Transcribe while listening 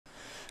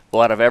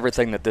Well, out of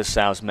everything that this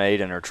sow's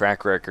made and her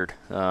track record,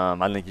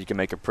 I think you can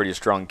make a pretty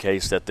strong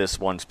case that this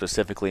one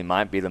specifically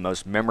might be the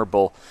most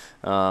memorable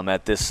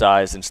at this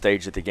size and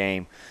stage of the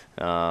game.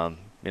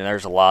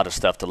 There's a lot of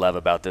stuff to love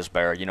about this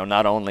bear.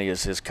 Not only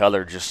is his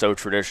color just so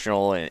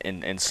traditional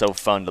and so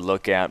fun to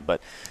look at,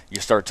 but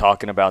you start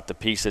talking about the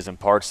pieces and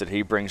parts that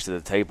he brings to the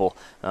table.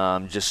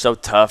 Just so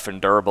tough and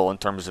durable in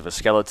terms of his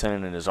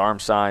skeleton and his arm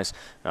size.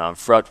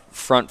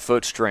 Front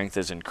foot strength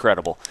is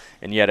incredible.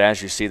 And yet,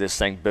 as you see this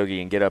thing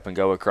boogie and get up and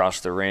go across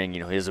the ring,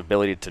 his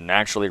ability to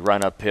naturally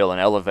run uphill and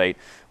elevate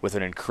with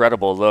an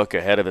incredible look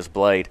ahead of his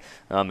blade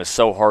is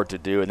so hard to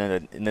do.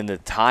 And then to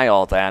tie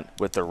all that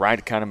with the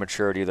right kind of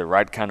maturity, the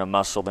right kind of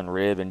muscle and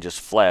rib and just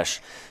flesh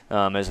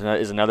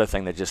is another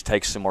thing that just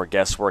takes some more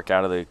guesswork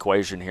out of the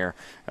equation here.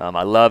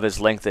 I love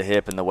his length of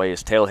hip and the way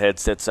his tail head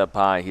sits up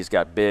high. He's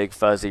got big,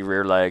 fuzzy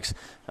rear legs.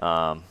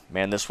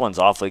 Man, this one's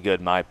awfully good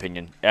in my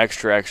opinion.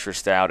 Extra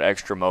stout,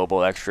 extra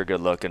mobile, extra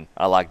good looking.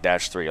 I like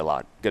Dash 3 a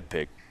lot. Good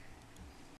pick.